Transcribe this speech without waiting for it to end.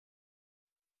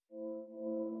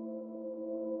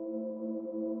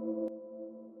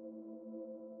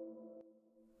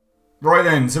Right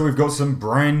then, so we've got some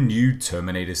brand new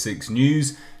Terminator 6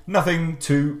 news. Nothing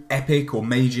too epic or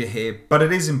major here, but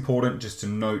it is important just to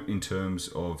note in terms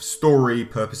of story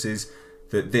purposes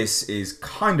that this is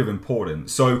kind of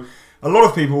important. So a lot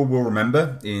of people will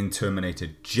remember in Terminator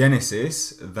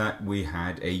Genesis that we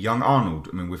had a young Arnold.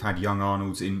 I mean, we've had young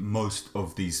Arnolds in most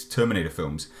of these Terminator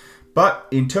films. But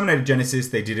in Terminator Genesis,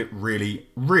 they did it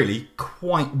really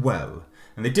quite well.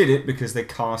 And they did it because they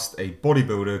cast a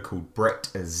bodybuilder called Brett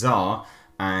Azar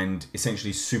and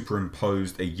essentially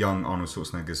superimposed a young Arnold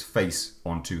Schwarzenegger's face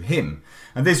onto him.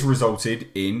 And this resulted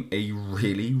in a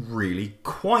really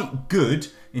quite good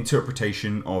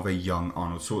interpretation of a young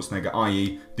Arnold Schwarzenegger,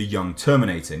 i.e. the young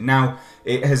Terminator. Now,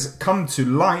 it has come to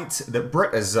light that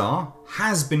Brett Azar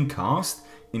has been cast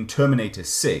in Terminator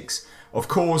 6. Of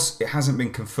course, it hasn't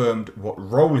been confirmed what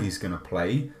role he's going to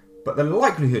play, but the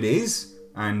likelihood is,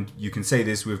 and you can say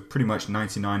this with pretty much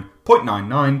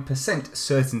 99.99%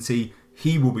 certainty,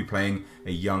 he will be playing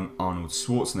a young Arnold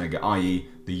Schwarzenegger, i.e.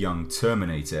 the young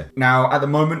Terminator. Now, at the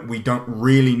moment, we don't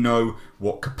really know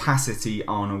what capacity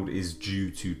Arnold is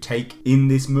due to take in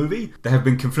this movie. There have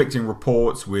been conflicting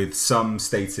reports, with some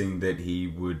stating that he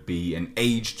would be an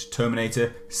aged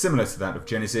Terminator, similar to that of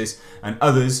Genesis, and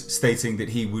others stating that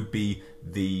he would be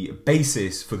the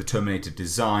basis for the Terminator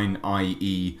design,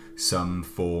 i.e. some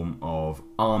form of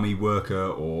army worker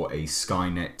or a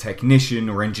Skynet technician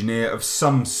or engineer of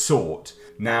some sort.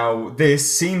 Now,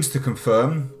 this seems to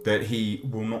confirm that he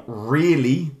will not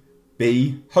really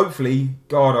be, hopefully,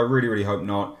 God, I really hope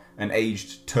not, an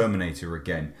aged Terminator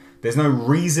again. There's no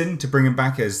reason to bring him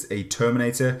back as a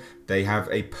Terminator. They have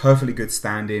a perfectly good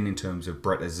stand-in in terms of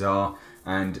Brett Azar,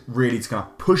 and really it's going to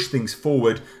push things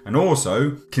forward, and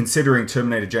also, considering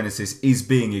Terminator Genesis is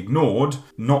being ignored,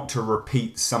 not to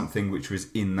repeat something which was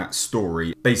in that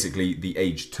story, basically the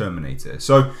aged Terminator.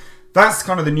 So that's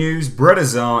kind of the news. Brett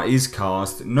Azar is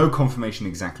cast, no confirmation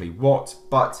exactly what,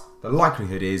 but the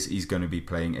likelihood is he's going to be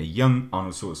playing a young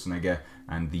Arnold Schwarzenegger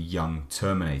and the young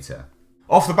Terminator.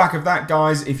 Off the back of that,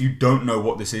 guys, if you don't know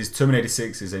what this is, Terminator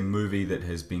 6 is a movie that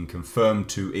has been confirmed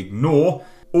to ignore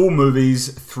all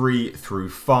movies 3 through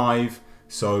 5.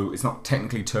 So it's not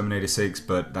technically Terminator 6,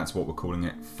 but that's what we're calling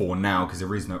it for now because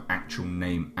there is no actual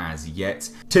name as yet.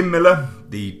 Tim Miller,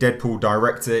 the Deadpool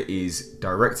director, is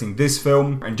directing this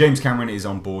film, and James Cameron is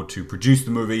on board to produce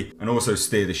the movie and also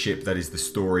steer the ship that is the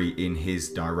story in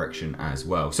his direction as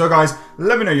well. So guys,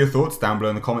 let me know your thoughts down below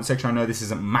in the comment section. I know this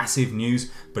isn't massive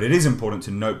news, but it is important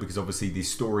to note because obviously the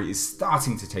story is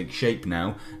starting to take shape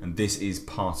now, and this is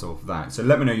part of that. So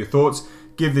let me know your thoughts.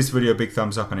 Give this video a big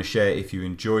thumbs up and a share if you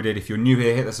enjoyed it. If you're new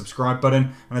here, hit the subscribe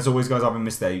button. And as always, guys, I've been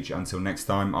Mr. H. Until next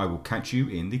time, I will catch you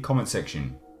in the comment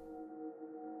section.